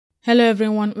Hello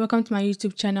everyone, welcome to my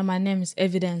YouTube channel. My name is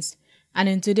Evidence, and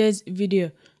in today's video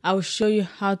I will show you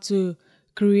how to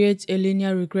create a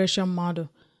linear regression model.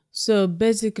 So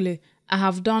basically I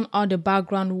have done all the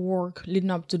background work leading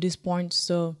up to this point.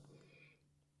 So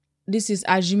this is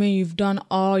assuming you've done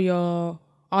all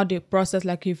the process,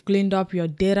 like you've cleaned up your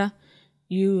data,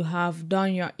 you have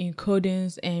done your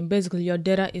encodings, and basically your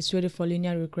data is ready for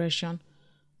linear regression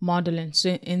modeling.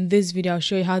 So in this video I'll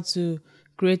show you how to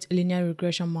create a linear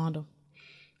regression model.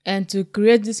 And to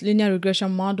create this linear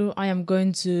regression model, I am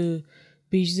going to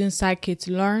be using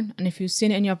Scikit-learn. And if you've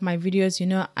seen any of my videos, you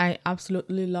know I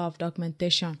absolutely love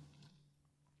documentation.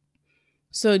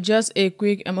 So just a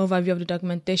quick overview of the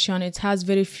documentation. It has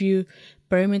very few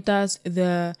parameters.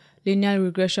 The linear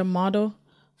regression model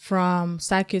from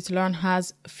Scikit-learn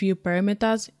has few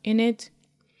parameters in it.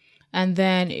 And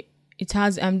then it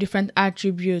has different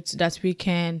attributes that we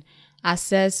can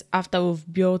access after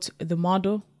we've built the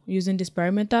model using these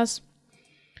parameters.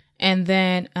 And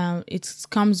then it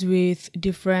comes with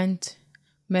different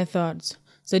methods.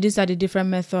 So these are the different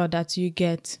methods that you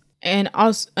get. And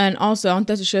also I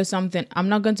wanted to show something. I'm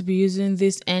not going to be using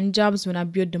these end jobs when I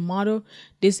build the model.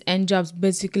 These end jobs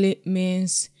basically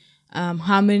means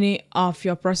how many of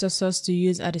your processors to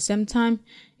use at the same time.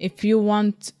 If you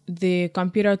want the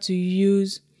computer to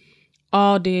use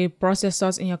all the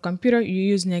processors in your computer, you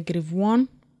use -1.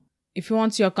 If you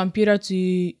want your computer to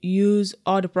use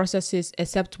all the processes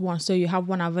except one, so you have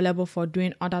one available for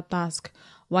doing other tasks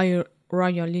while you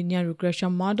run your linear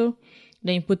regression model,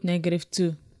 then you put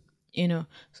 -2,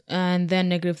 and then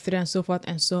 -3 and so forth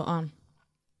and so on.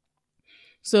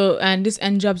 So, and this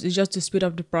end jobs is just to speed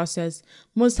up the process.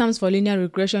 Most times for linear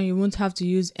regression, you won't have to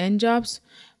use end jobs,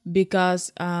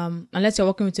 because unless you're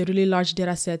working with a really large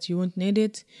data set, you won't need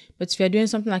it. But if you're doing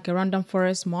something like a random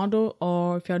forest model,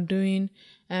 or if you're doing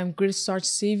grid search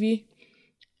CV,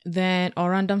 then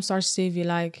or random search CV,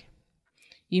 like,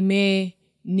 you may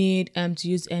need to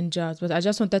use end jobs. But I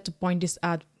just wanted to point this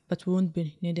out, but we won't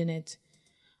be needing it.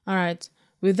 All right,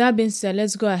 with that being said,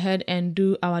 let's go ahead and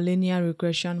do our linear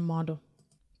regression model.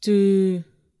 To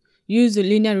use the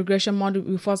linear regression model,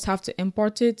 we first have to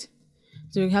import it.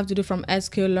 So we have to do from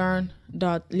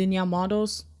Scikit-learn.linear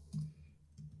models,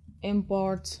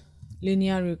 import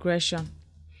linear regression.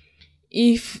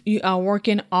 If you are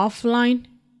working offline,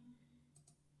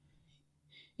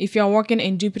 if you're working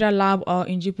in Jupyter Lab or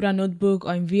in Jupyter Notebook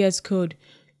or in VS Code,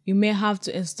 you may have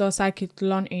to install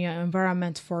Scikit-learn in your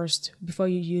environment first before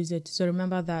you use it. So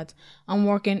remember that. I'm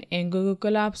working in Google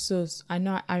Colab, so I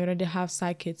know I already have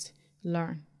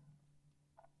Scikit-learn.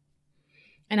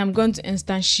 And I'm going to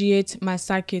instantiate my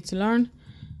Scikit-learn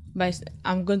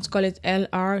I'm going to call it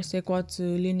LR is equal to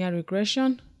linear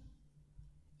regression.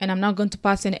 And I'm not going to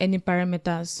pass in any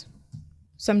parameters.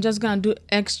 So I'm just going to do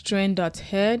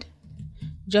xtrain.head,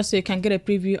 just so you can get a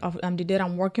preview of the data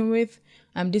I'm working with.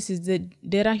 This is the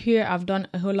data here. I've done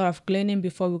a whole lot of cleaning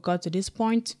before we got to this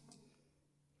point.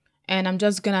 And I'm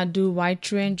just going to do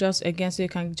ytrain just again, so you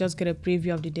can just get a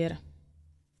preview of the data.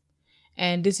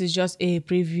 And this is just a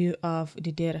preview of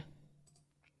the data.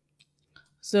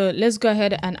 So let's go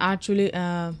ahead and actually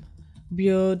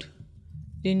build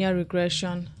linear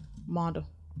regression model.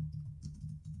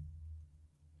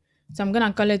 So I'm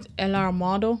gonna call it LR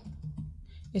model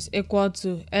is equal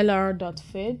to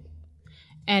lr.fit,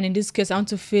 and in this case I want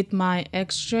to fit my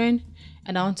xtrain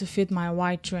and I want to fit my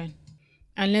ytrain.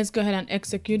 And let's go ahead and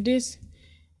execute this.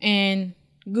 And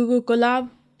Google Colab,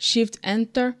 Shift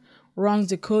Enter runs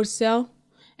the code cell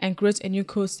and creates a new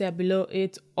code cell below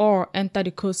it, or enter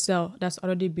the code cell that's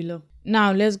already below.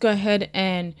 Now let's go ahead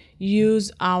and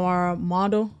use our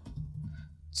model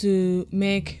to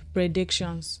make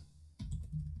predictions.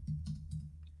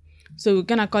 So we're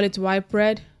gonna call it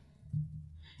ypred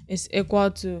is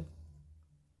equal to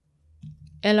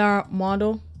lr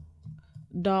model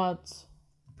dot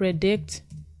predict,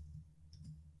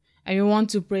 and we want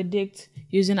to predict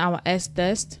using our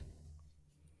s-test.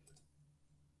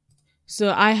 So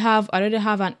I already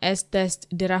have an s-test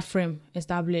data frame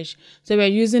established. So we're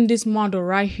using this model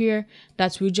right here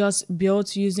that we just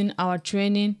built using our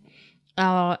training,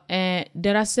 our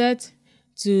data set,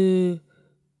 to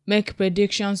make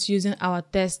predictions using our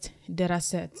test data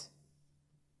set.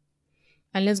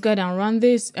 And let's go ahead and run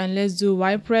this, and let's do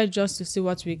ypred just to see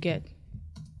what we get.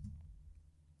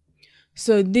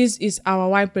 So this is our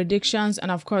y predictions,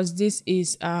 and of course this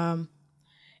is a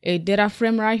data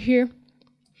frame right here.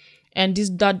 And this ...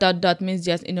 means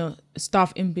just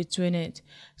stuff in between it.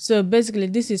 So basically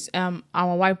this is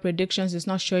our y predictions. It's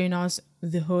not showing us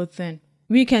the whole thing.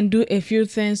 We can do a few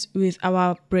things with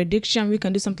our prediction. We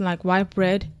can do something like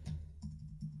ypred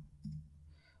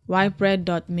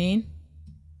ypred.mean.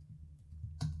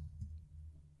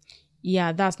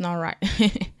 Yeah, that's not right.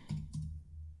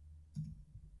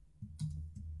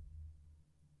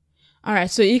 All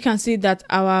right, so you can see that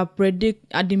our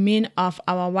the mean of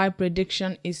our y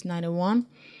prediction is 91.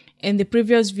 In the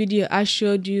previous video, I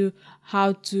showed you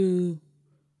how to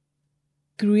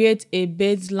create a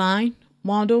baseline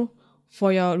model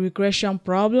for your regression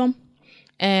problem.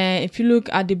 And if you look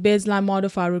at the baseline model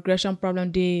for our regression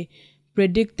problem, the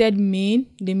predicted mean,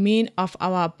 the mean of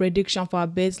our prediction for our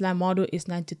baseline model is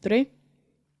 93.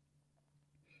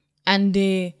 And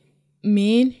the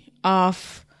mean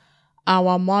of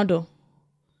our model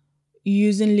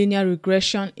using linear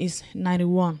regression is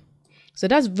 91. So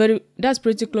that's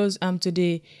pretty close to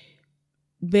the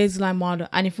baseline model.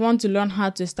 And if you want to learn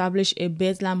how to establish a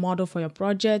baseline model for your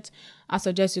project, I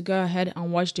suggest you go ahead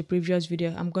and watch the previous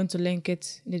video. I'm going to link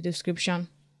it in the description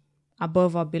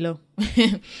above or below.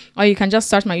 Or you can just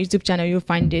search my YouTube channel, you'll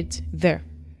find it there.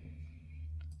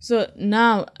 So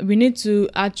now we need to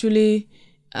actually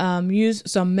use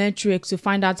some metrics to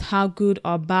find out how good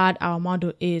or bad our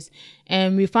model is.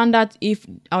 And we found out if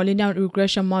our linear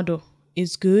regression model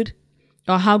is good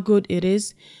or how good it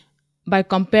is by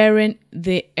comparing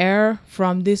the error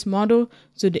from this model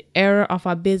to the error of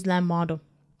our baseline model.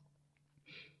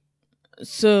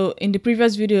 So in the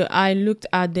previous video, I looked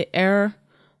at the error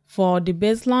for the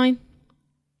baseline.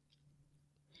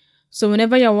 So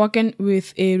whenever you're working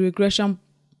with a regression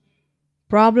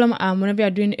problem and whenever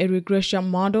you're doing a regression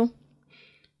model,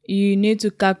 you need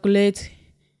to calculate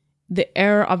the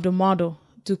error of the model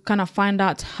to kind of find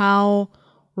out how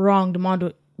wrong the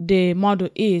model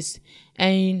is.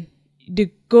 And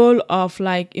the goal of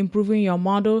like improving your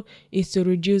model is to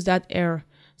reduce that error.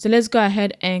 So let's go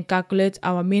ahead and calculate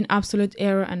our mean absolute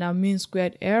error and our mean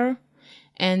squared error,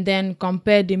 and then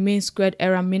compare the mean squared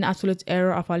error and mean absolute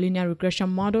error of our linear regression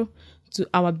model to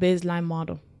our baseline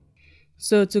model.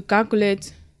 So to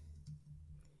calculate,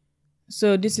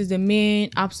 so this is the mean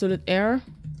absolute error.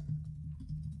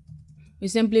 We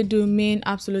simply do mean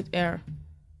absolute error.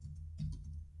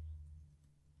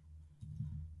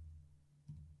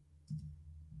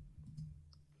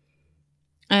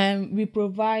 And we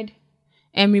provide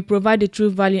the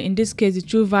true value. In this case, the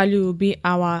true value will be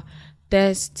our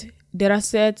test data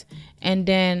set, and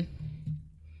then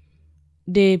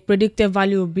the predicted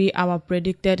value will be our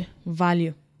predicted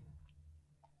value.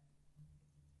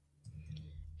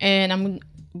 And I'm going to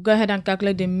go ahead and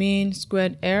calculate the mean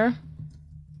squared error.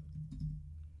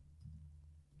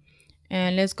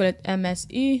 And let's call it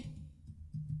MSE,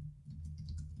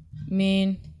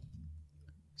 mean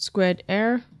squared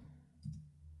error.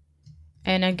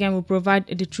 And again, we'll provide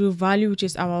the true value, which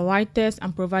is our y test,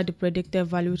 and provide the predicted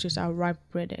value, which is our y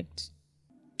predict.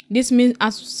 This mean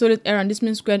absolute error and this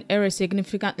mean squared error is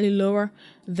significantly lower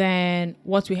than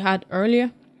what we had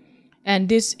earlier. And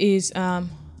this is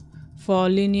for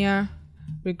linear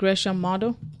regression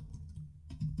model.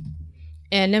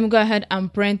 And let me go ahead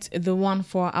and print the one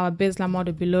for our baseline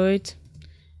model below it.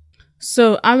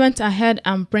 So I went ahead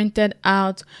and printed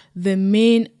out the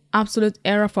mean absolute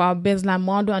error for our baseline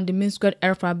model and the mean squared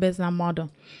error for our baseline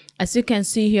model. As you can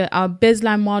see here, our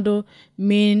baseline model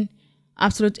mean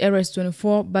absolute error is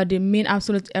 24, but the mean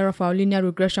absolute error for our linear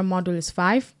regression model is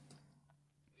 5.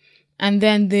 And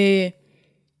then the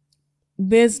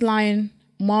baseline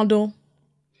model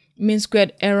mean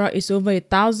squared error is over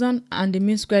 1,000, and the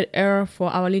mean squared error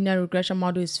for our linear regression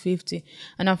model is 50.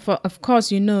 And of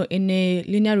course, you know, in a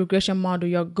linear regression model,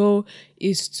 your goal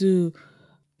is to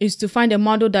find a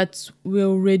model that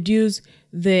will reduce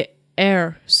the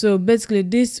error. So basically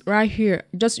this right here,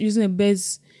 just using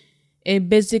a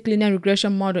basic linear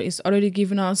regression model is already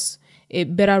giving us a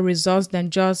better results than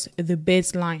just the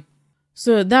baseline.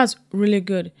 So that's really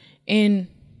good.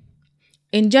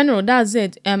 In general, that's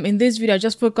it. In this video, I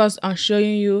just focused on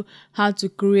showing you how to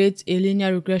create a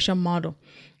linear regression model.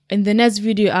 In the next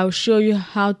video, I'll show you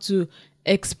how to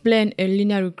explain a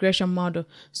linear regression model.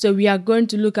 So we are going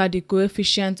to look at the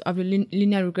coefficients of a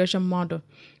linear regression model.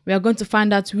 We are going to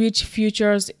find out which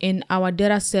features in our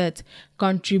data set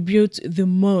contribute the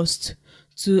most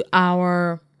to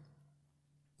our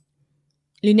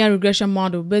linear regression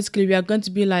model. Basically, we are going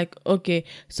to be like, okay,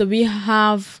 so we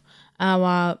have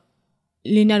our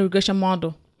linear regression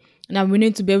model. Now we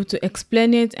need to be able to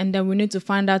explain it, and then we need to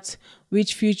find out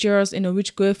which features,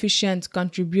 which coefficients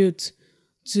contribute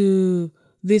to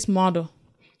this model.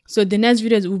 So the next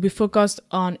video will be focused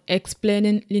on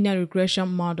explaining linear regression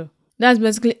model. That's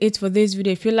basically it for this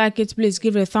video. If you like it, please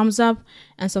give it a thumbs up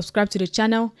and subscribe to the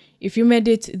channel. If you made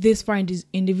it this far in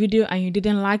the video and you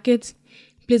didn't like it,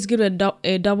 please give it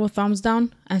a double thumbs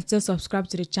down and still subscribe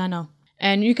to the channel.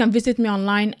 And you can visit me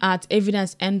online at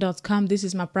evidencen.com. This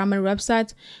is my primary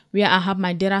website where I have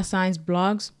my data science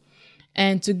blogs.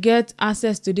 And to get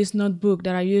access to this notebook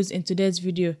that I use in today's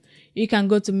video, you can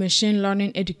go to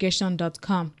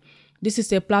machinelearningeducation.com. This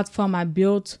is a platform I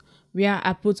built where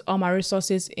I put all my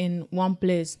resources in one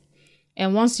place.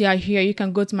 And once you are here, you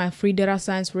can go to my free data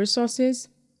science resources,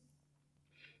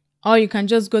 or you can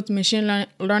just go to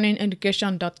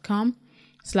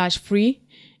machinelearningeducation.com/free.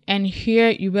 And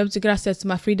here you'll be able to get access to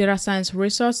my free data science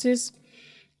resources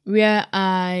where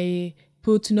I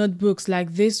put notebooks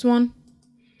like this one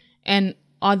and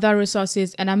other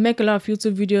resources. And I make a lot of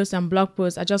YouTube videos and blog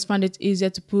posts. I just find it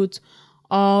easier to put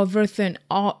everything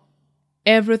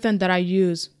that I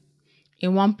use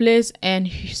in one place.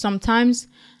 And sometimes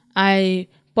I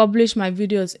publish my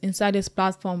videos inside this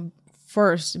platform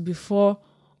first,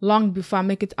 long before I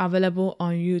make it available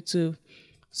on YouTube.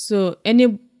 So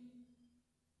any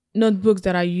notebooks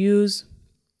that I use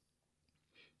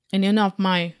in any of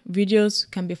my videos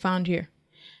can be found here.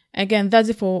 Again, that's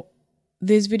it for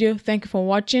this video. Thank you for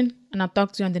watching, and I'll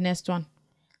talk to you on the next one.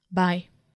 Bye.